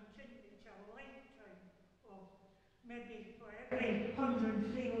 It's a lifetime of maybe for every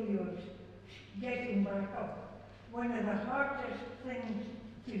 100 failures, getting back up. One of the hardest things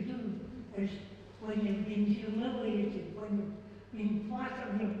to do is when you've been humiliated, when you've been flat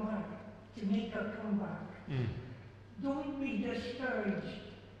on your back, to make a comeback. Don't be discouraged.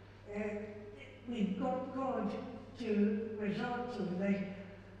 We've got God to resort to.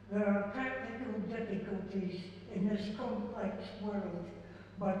 There are practical difficulties in this complex world,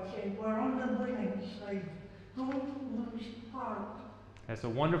 but we're on the winning side. Don't lose heart. That's a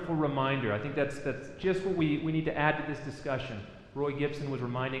wonderful reminder. I think that's just what we need to add to this discussion. Roy Gibson was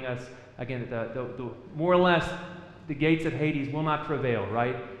reminding us, again, that the more or less the gates of Hades will not prevail,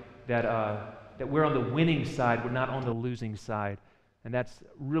 right? That we're on the winning side, we're not on the losing side. And that's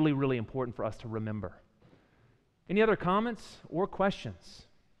really, really important for us to remember. Any other comments or questions?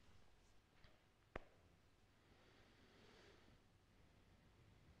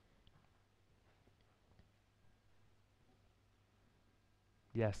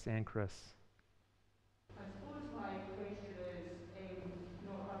 Yes, and Chris. I suppose my question is,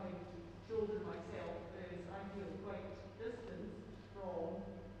 not having children myself, is I feel quite distant from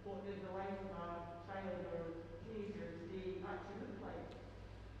what does the life of a child or teenager's day actually look like.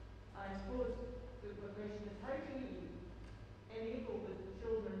 I suppose the question is, how do we enable the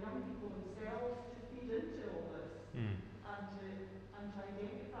children, young people themselves, to feed into all this and to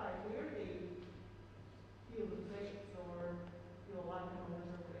identify where they feel the threats or feel lack of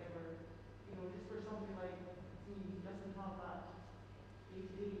knowledge or whatever, just for somebody like me who doesn't have that day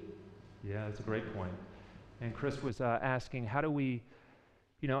to day. Yeah, that's a great point. And Chris was asking, how do we,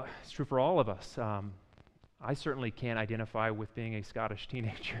 it's true for all of us. I certainly can't identify with being a Scottish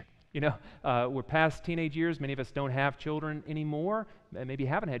teenager. We're past teenage years. Many of us don't have children anymore, maybe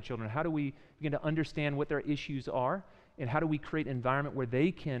haven't had children. How do we begin to understand what their issues are? And how do we create an environment where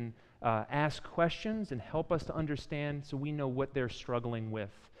they can ask questions and help us to understand so we know what they're struggling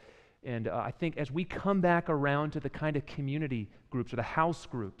with? And I think as we come back around to the kind of community groups or the house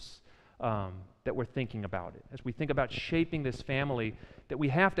groups that we're thinking about it, as we think about shaping this family, that we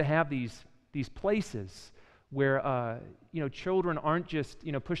have to have these places where children aren't just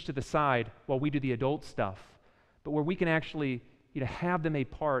pushed to the side while we do the adult stuff, but where we can actually have them a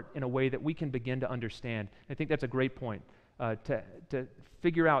part in a way that we can begin to understand. I think that's a great point, to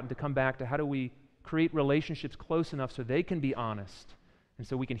figure out and to come back to how do we create relationships close enough so they can be honest and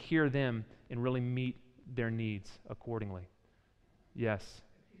so we can hear them and really meet their needs accordingly. Yes?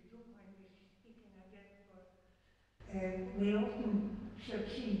 If you don't mind me speaking again, but we often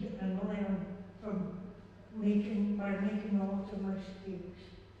succeed and learn from by making a lot of mistakes.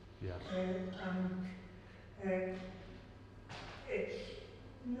 Yeah. It's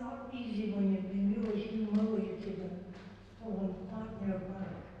not easy when you've been really humiliated and fallen flat on your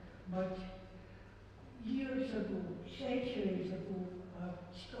back. But years ago, centuries ago, a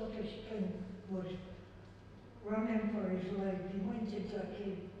Scottish king was running for his life. He went into a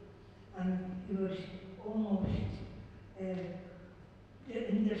cave and he was almost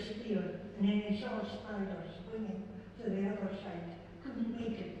in despair. And then he saw a spider swinging to the other side. Couldn't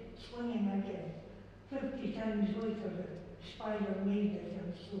make it, swinging again. 50 times later, the spider made it,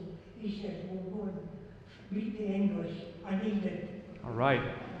 and so he said, "Well, go and beat the English." And he did. All right.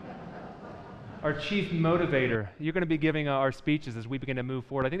 Our chief motivator, you're going to be giving our speeches as we begin to move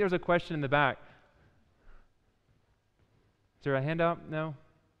forward. I think there's a question in the back. Is there a handout? No?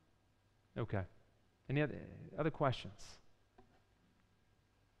 Okay. Any other questions?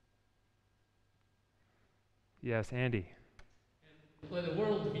 Yes, Andy. Well, the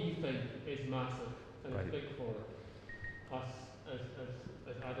worldview thing is massive, and Right. it's big for us as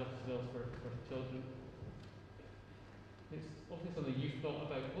adults as well as for children. It's obviously something you've thought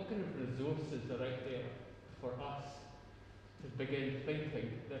about. What kind of resources are out there for us to begin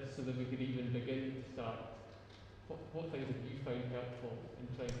thinking this so that we can even begin to start? What things have you found helpful in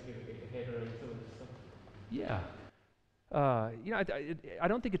trying to get your head around some of this stuff? Yeah. I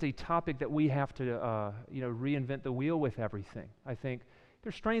don't think it's a topic that we have to, reinvent the wheel with everything. I think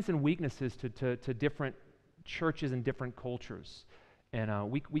there's strengths and weaknesses to different churches and different cultures. And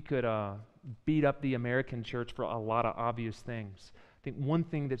we could beat up the American church for a lot of obvious things. I think one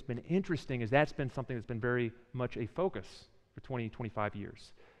thing that's been interesting is that's been something that's been very much a focus for 20, 25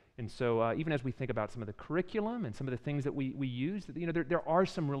 years. And so even as we think about some of the curriculum and some of the things that we use, there are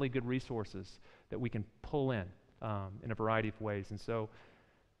some really good resources that we can pull in a variety of ways. And so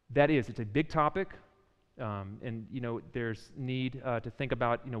it's a big topic. And there's need to think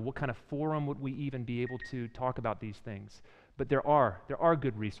about what kind of forum would we even be able to talk about these things. But there are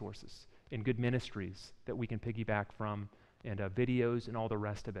good resources and good ministries that we can piggyback from, and videos and all the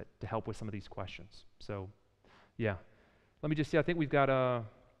rest of it to help with some of these questions. So, yeah. Let me just see. I think we've got a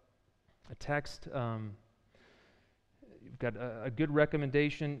text. You've got a good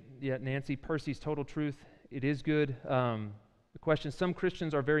recommendation. Yeah, Nancy, Percy's Total Truth. It is good. The question, some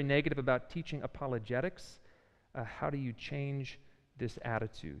Christians are very negative about teaching apologetics. How do you change this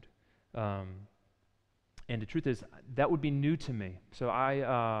attitude? And the truth is, that would be new to me. So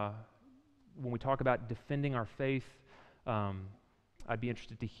when we talk about defending our faith, I'd be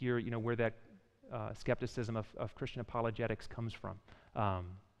interested to hear, where that skepticism of Christian apologetics comes from.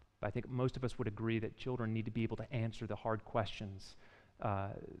 But I think most of us would agree that children need to be able to answer the hard questions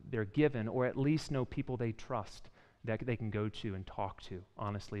they're given, or at least know people they trust that they can go to and talk to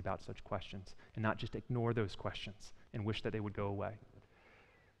honestly about such questions, and not just ignore those questions and wish that they would go away.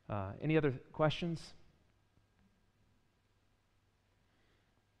 Any other questions?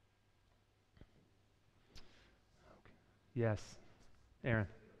 Okay. Yes, Aaron.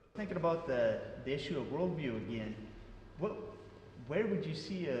 Thinking about the issue of worldview again, where would you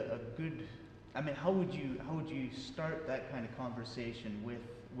see a good? I mean, how would you start that kind of conversation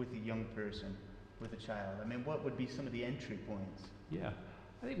with a young person, with a child? I mean, what would be some of the entry points? Yeah,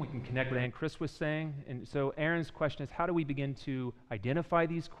 I think we can connect with what Chris was saying. And so Aaron's question is, how do we begin to identify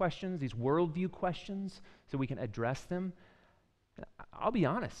these questions, these worldview questions, so we can address them? I'll be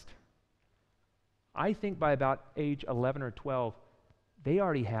honest. I think by about age 11 or 12, they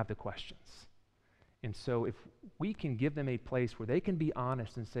already have the questions. And so if we can give them a place where they can be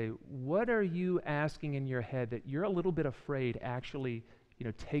honest and say, what are you asking in your head that you're a little bit afraid actually,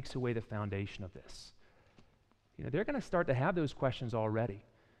 takes away the foundation of this? They're going to start to have those questions already.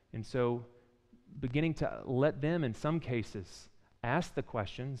 And so beginning to let them, in some cases, ask the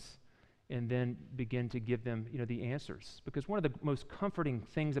questions and then begin to give them, the answers. Because one of the most comforting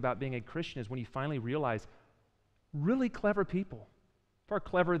things about being a Christian is when you finally realize really clever people, far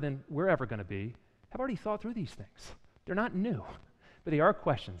cleverer than we're ever going to be, have already thought through these things. They're not new, but they are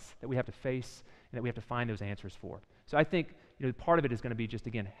questions that we have to face and that we have to find those answers for. So I think, part of it is going to be just,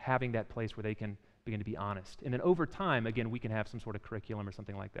 again, having that place where they can begin to be honest. And then over time, again, we can have some sort of curriculum or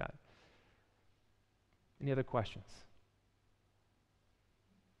something like that. Any other questions?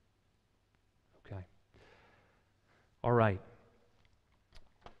 Okay. All right.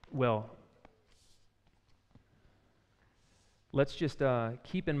 Well, let's just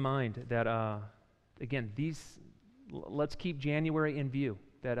keep in mind that, again, let's keep January in view,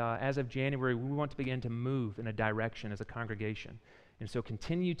 that as of January, we want to begin to move in a direction as a congregation. And so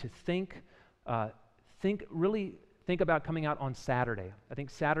continue to think about coming out on Saturday. I think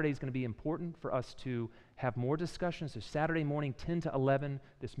Saturday is going to be important for us to have more discussions. So Saturday morning, 10 to 11,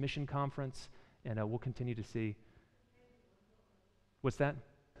 this mission conference, and we'll continue to see. What's that?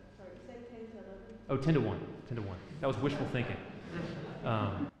 Sorry, you said 10 to 11? Oh, 10 to 1. 10 to 1. That was wishful thinking.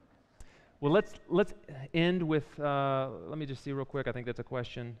 Well, let's end with, let me just see real quick. I think that's a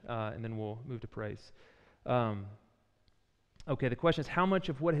question, and then we'll move to praise. Okay, the question is, how much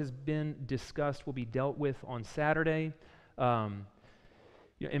of what has been discussed will be dealt with on Saturday?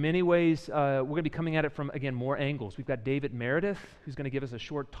 In many ways, we're going to be coming at it from, again, more angles. We've got David Meredith, who's going to give us a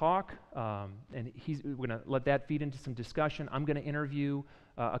short talk, and we're going to let that feed into some discussion. I'm going to interview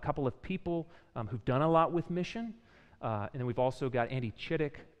a couple of people who've done a lot with mission. And then we've also got Andy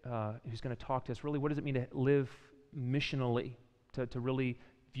Chittick, who's going to talk to us, really, what does it mean to live missionally, to really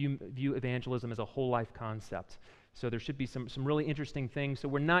view evangelism as a whole life concept. So there should be some really interesting things. So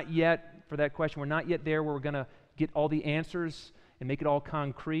we're not yet, for that question, we're not yet there where we're going to get all the answers and make it all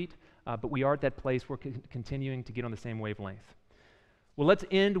concrete, but we are at that place where we're continuing to get on the same wavelength. Well, let's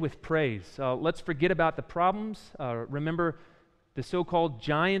end with praise. Let's forget about the problems. Remember the so-called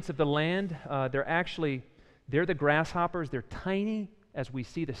giants of the land. They're the grasshoppers. They're tiny as we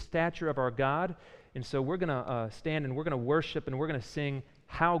see the stature of our God. And so we're going to stand and we're going to worship and we're going to sing,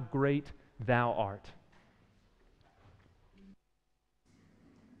 How Great Thou Art.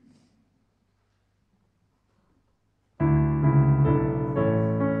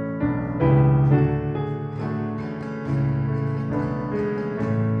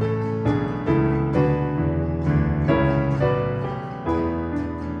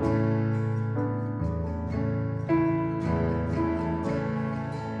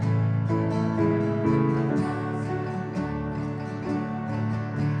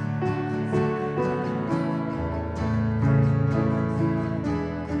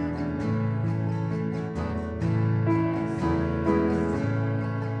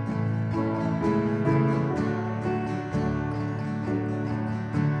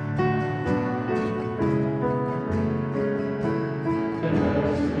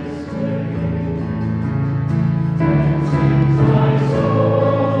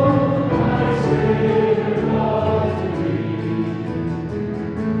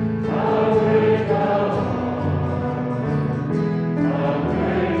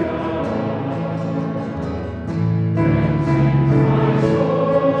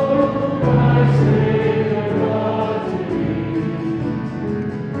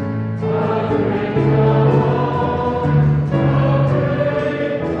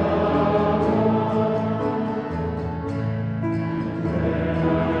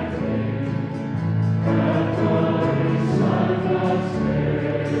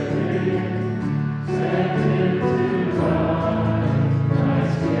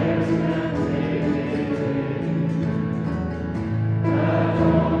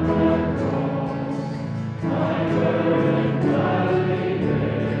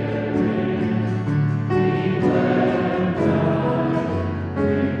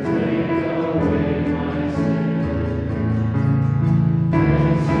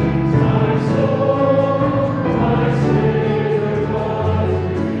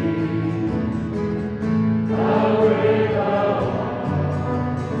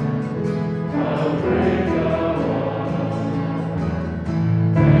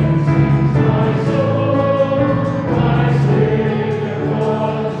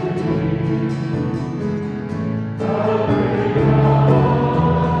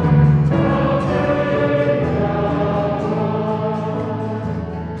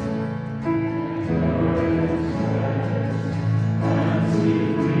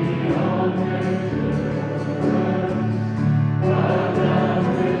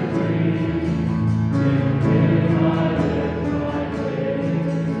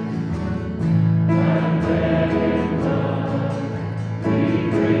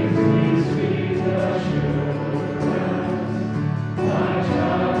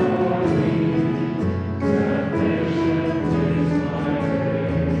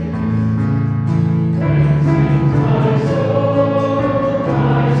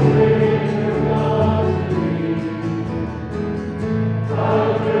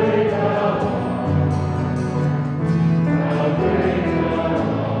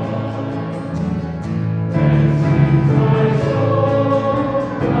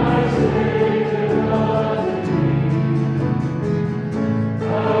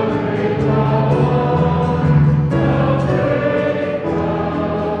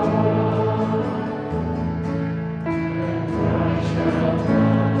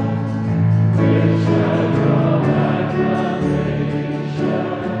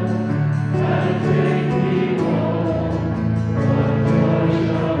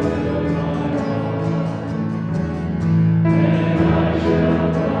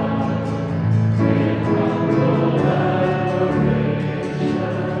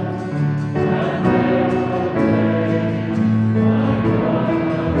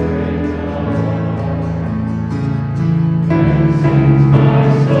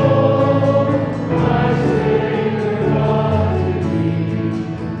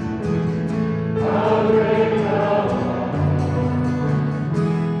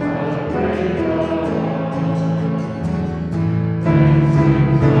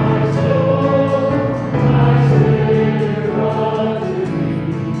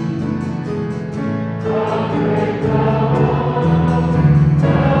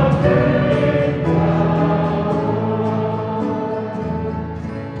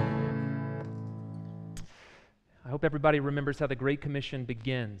 hope everybody remembers how the Great Commission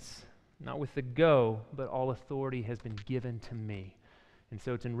begins. Not with the go, but all authority has been given to me. And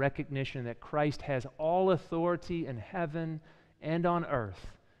so it's in recognition that Christ has all authority in heaven and on earth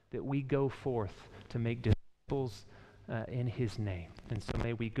that we go forth to make disciples in his name. And so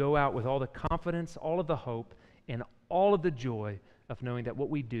may we go out with all the confidence, all of the hope, and all of the joy of knowing that what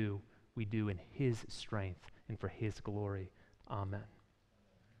we do in his strength and for his glory. Amen.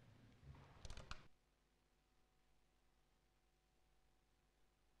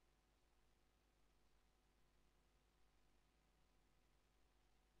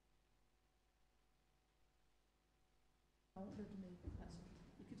 They're to me, that's,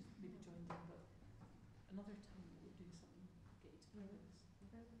 you could maybe join them, but another time we'll do something, get you to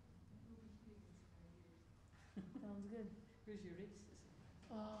practice. Sounds good. Where's your race?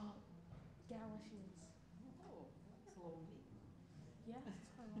 Galatians. Oh, that's a long way. Yeah,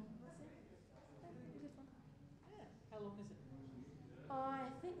 it's quite long. What's it? Is it fun? Yeah. How long is it?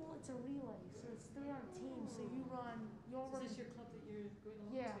 I think, well, it's a relay, so it's 3 on teams, so you run, you'll Is run. this your club that you're going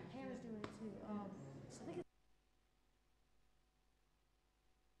along Yeah, to? Hannah's doing